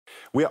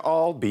We are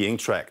all being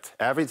tracked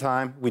every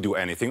time we do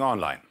anything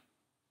online.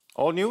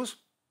 Old news?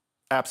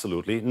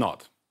 Absolutely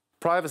not.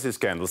 Privacy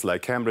scandals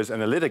like Cambridge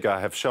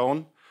Analytica have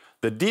shown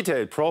the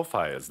detailed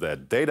profiles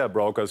that data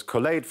brokers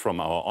collate from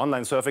our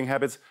online surfing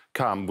habits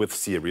come with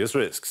serious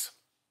risks.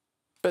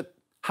 But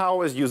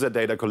how is user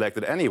data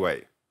collected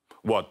anyway?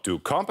 What do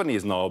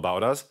companies know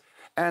about us?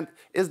 And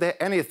is there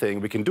anything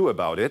we can do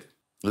about it?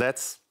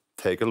 Let's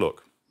take a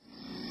look.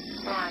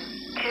 1,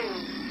 2,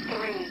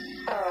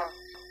 3, 4.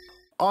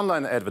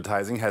 Online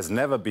advertising has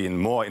never been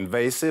more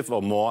invasive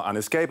or more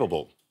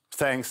unescapable,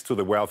 thanks to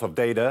the wealth of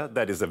data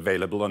that is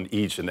available on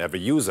each and every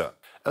user.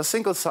 A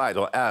single site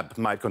or app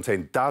might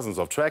contain dozens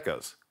of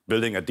trackers,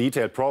 building a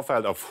detailed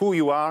profile of who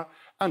you are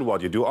and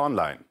what you do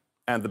online.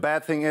 And the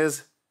bad thing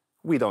is,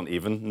 we don't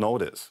even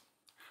notice.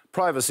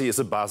 Privacy is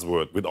a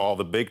buzzword with all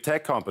the big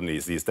tech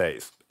companies these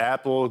days.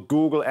 Apple,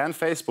 Google and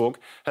Facebook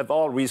have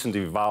all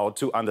recently vowed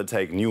to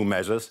undertake new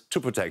measures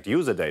to protect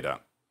user data.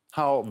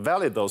 How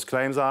valid those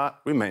claims are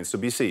remains to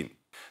be seen.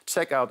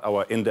 Check out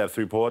our in-depth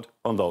report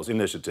on those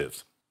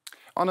initiatives.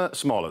 On a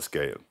smaller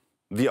scale,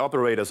 the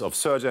operators of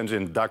search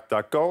engine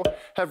DuckDuckGo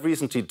have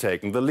recently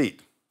taken the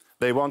lead.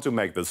 They want to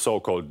make the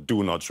so-called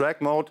Do Not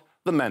Track mode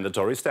the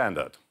mandatory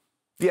standard.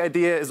 The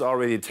idea is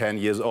already 10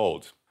 years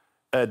old.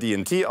 A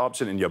DNT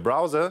option in your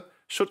browser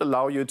should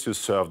allow you to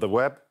surf the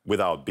web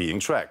without being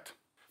tracked.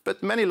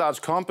 But many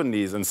large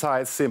companies and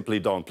sites simply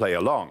don't play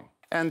along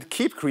and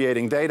keep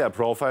creating data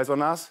profiles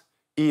on us,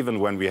 even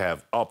when we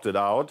have opted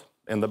out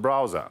in the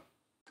browser.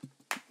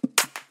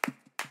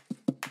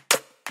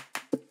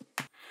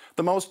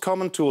 The most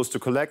common tools to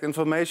collect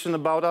information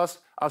about us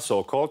are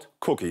so-called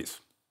cookies.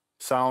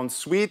 Sounds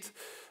sweet,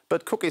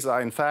 but cookies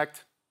are in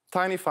fact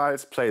tiny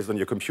files placed on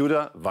your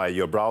computer via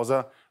your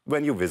browser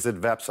when you visit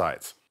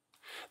websites.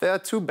 There are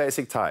two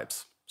basic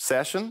types,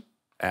 session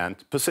and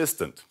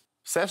persistent.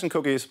 Session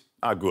cookies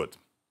are good.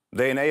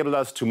 They enable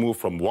us to move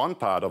from one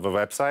part of a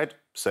website,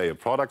 say a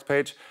product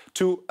page,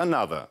 to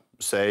another,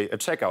 say a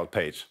checkout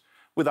page,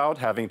 without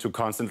having to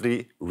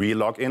constantly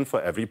re-log in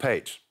for every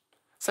page.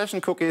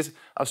 Session cookies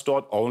are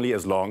stored only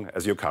as long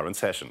as your current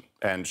session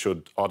and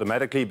should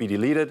automatically be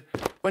deleted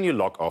when you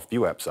log off the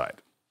website.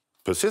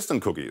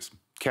 Persistent cookies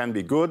can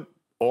be good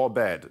or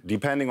bad,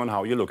 depending on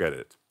how you look at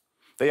it.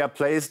 They are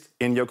placed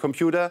in your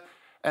computer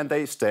and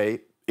they stay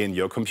in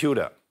your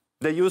computer.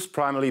 They're used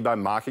primarily by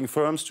marketing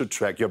firms to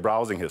track your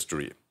browsing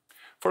history.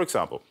 For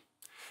example,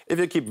 if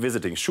you keep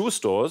visiting shoe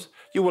stores,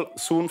 you will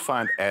soon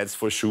find ads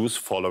for shoes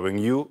following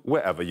you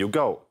wherever you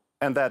go,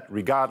 and that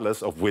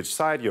regardless of which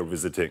site you're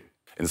visiting.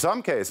 In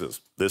some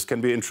cases, this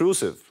can be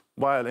intrusive,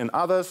 while in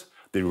others,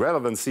 the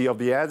relevancy of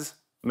the ads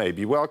may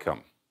be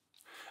welcome.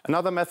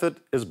 Another method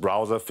is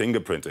browser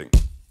fingerprinting,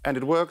 and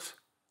it works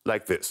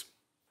like this.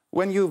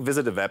 When you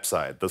visit a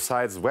website, the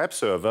site's web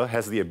server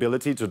has the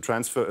ability to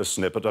transfer a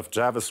snippet of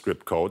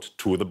JavaScript code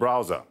to the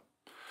browser.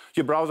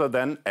 Your browser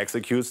then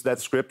executes that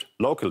script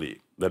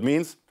locally, that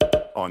means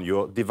on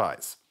your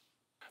device.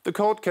 The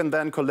code can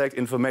then collect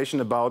information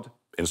about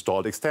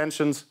installed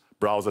extensions,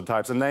 browser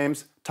types and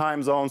names,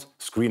 time zones,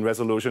 screen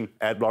resolution,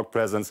 adblock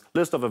presence,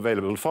 list of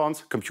available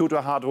fonts,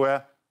 computer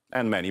hardware,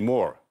 and many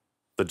more.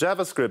 The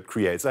JavaScript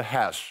creates a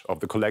hash of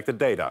the collected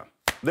data.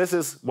 This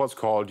is what's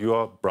called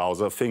your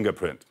browser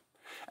fingerprint.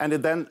 And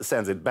it then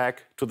sends it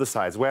back to the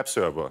site's web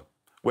server,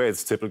 where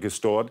it's typically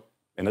stored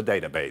in a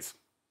database.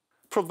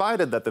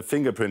 Provided that the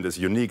fingerprint is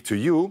unique to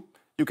you,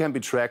 you can be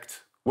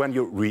tracked when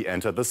you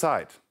re-enter the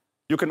site.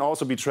 You can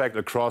also be tracked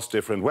across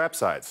different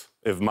websites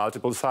if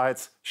multiple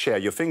sites share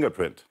your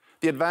fingerprint.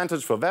 The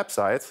advantage for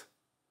websites,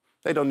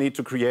 they don't need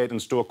to create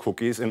and store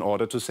cookies in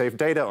order to save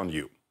data on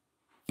you.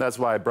 That's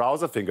why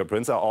browser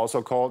fingerprints are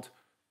also called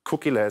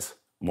cookieless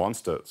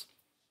monsters.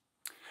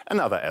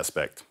 Another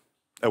aspect.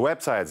 A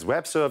website's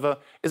web server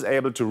is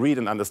able to read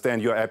and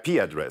understand your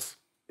IP address.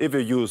 If you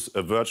use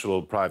a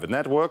virtual private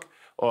network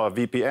or a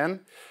VPN,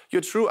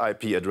 your true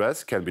IP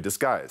address can be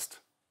disguised.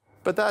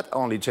 But that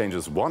only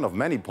changes one of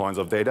many points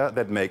of data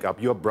that make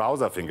up your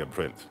browser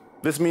fingerprint.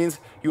 This means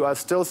you are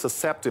still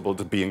susceptible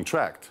to being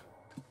tracked.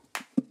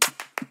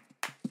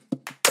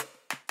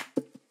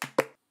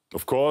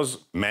 Of course,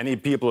 many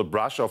people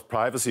brush off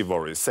privacy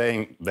worries,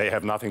 saying they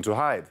have nothing to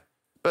hide.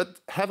 But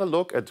have a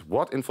look at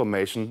what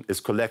information is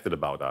collected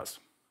about us.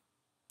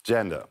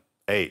 Gender,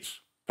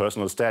 age,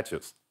 personal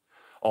status,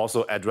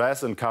 also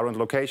address and current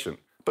location,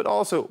 but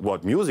also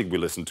what music we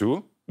listen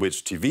to,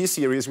 which TV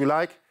series we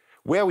like,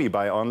 where we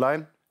buy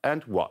online,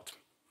 and what.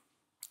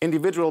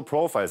 Individual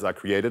profiles are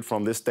created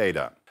from this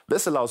data.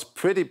 This allows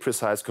pretty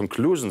precise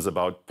conclusions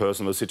about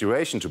personal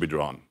situation to be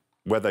drawn,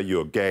 whether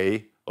you're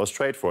gay or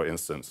straight, for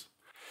instance,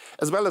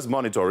 as well as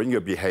monitoring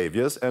your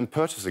behaviors and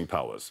purchasing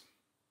powers.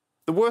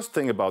 The worst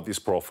thing about these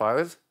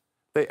profiles,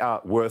 they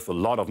are worth a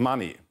lot of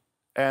money,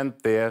 and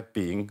they're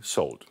being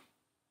sold.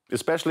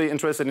 Especially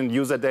interested in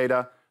user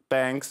data,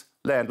 banks,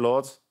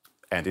 landlords,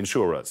 and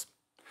insurers.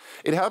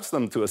 It helps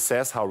them to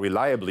assess how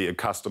reliably a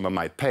customer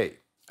might pay,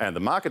 and the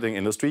marketing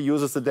industry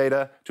uses the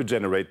data to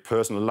generate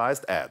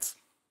personalized ads.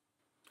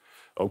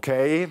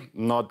 Okay,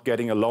 not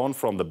getting a loan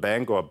from the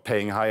bank or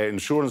paying higher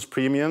insurance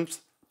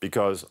premiums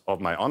because of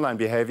my online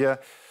behavior,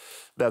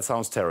 that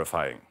sounds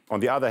terrifying. On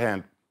the other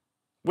hand,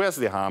 where's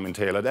the harm in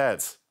tailored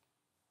ads?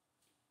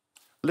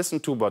 Listen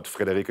to what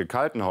Friederike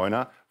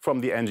Kaltenheuner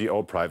from the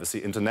NGO Privacy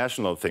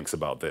International thinks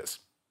about this.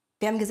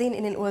 Wir haben gesehen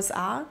in den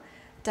USA,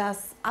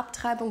 dass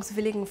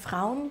abtreibungswilligen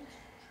Frauen,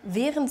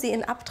 während sie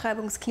in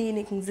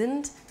Abtreibungskliniken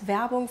sind,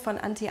 Werbung von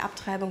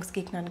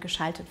Anti-Abtreibungsgegnern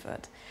geschaltet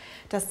wird.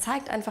 Das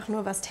zeigt einfach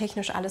nur, was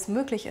technisch alles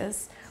möglich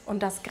ist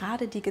und dass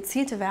gerade die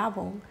gezielte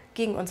Werbung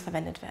gegen uns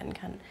verwendet werden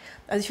kann.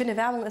 Also ich finde,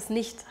 Werbung ist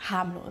nicht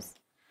harmlos.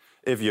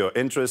 If you're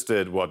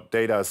interested what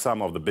data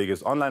some of the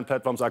biggest online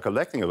platforms are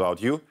collecting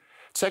about you,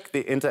 check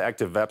the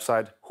interactive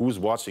website Who's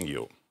Watching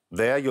You.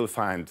 There you'll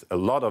find a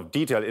lot of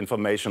detailed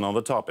information on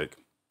the topic.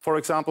 For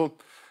example,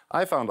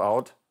 I found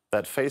out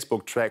that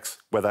Facebook tracks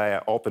whether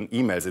I open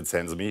emails it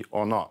sends me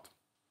or not.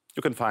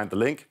 You can find the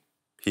link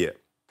here.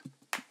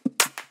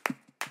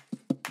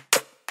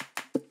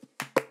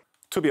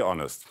 To be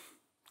honest,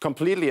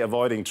 completely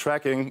avoiding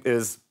tracking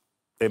is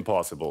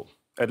impossible.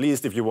 At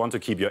least if you want to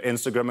keep your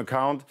Instagram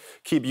account,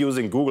 keep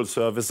using Google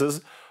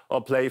services,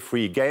 or play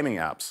free gaming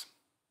apps.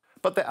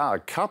 But there are a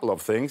couple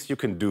of things you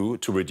can do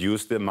to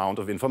reduce the amount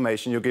of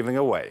information you're giving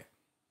away.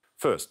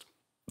 First,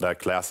 the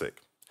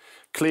classic.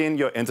 Clean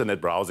your internet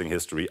browsing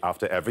history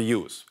after every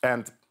use.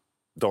 And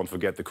don't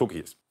forget the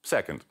cookies.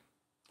 Second,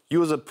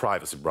 use a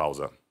privacy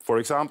browser. For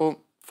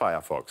example,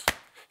 Firefox.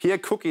 Here,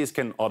 cookies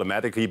can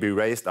automatically be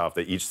erased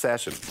after each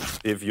session,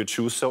 if you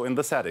choose so in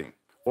the setting.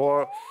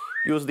 Or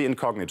use the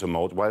incognito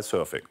mode while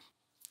surfing.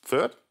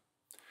 Third,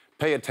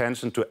 pay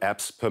attention to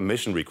apps'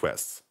 permission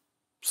requests.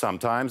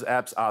 Sometimes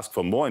apps ask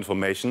for more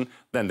information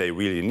than they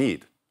really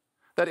need.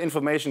 That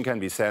information can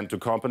be sent to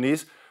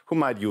companies who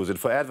might use it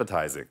for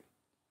advertising.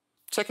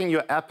 Checking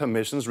your app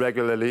permissions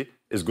regularly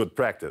is good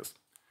practice.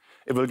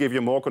 It will give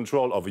you more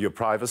control over your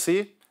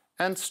privacy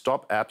and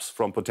stop apps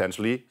from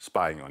potentially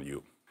spying on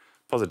you.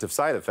 Positive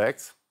side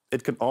effects: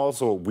 it can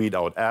also weed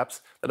out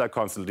apps that are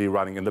constantly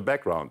running in the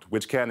background,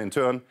 which can in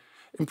turn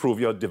improve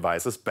your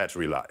device's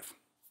battery life.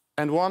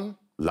 And one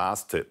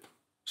last tip: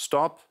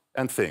 stop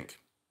and think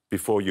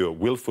before you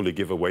willfully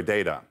give away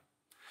data.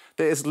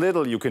 There is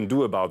little you can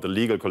do about the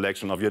legal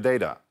collection of your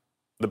data.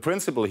 The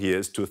principle here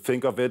is to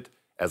think of it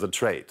as a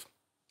trade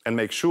and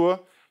make sure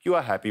you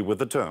are happy with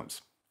the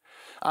terms.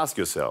 Ask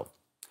yourself,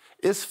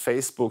 is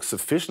Facebook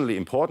sufficiently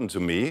important to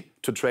me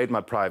to trade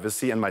my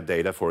privacy and my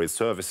data for its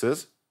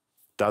services?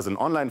 Does an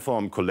online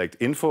form collect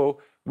info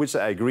which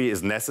I agree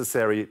is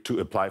necessary to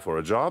apply for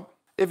a job?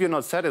 If you're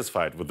not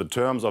satisfied with the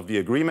terms of the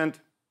agreement,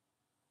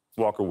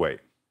 walk away.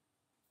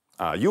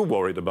 Are you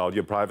worried about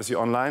your privacy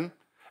online?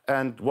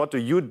 And what do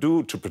you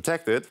do to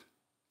protect it?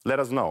 Let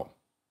us know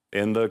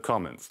in the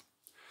comments.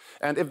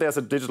 And if there's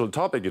a digital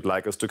topic you'd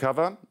like us to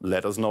cover,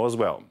 let us know as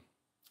well.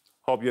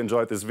 Hope you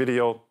enjoyed this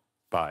video.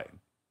 Bye.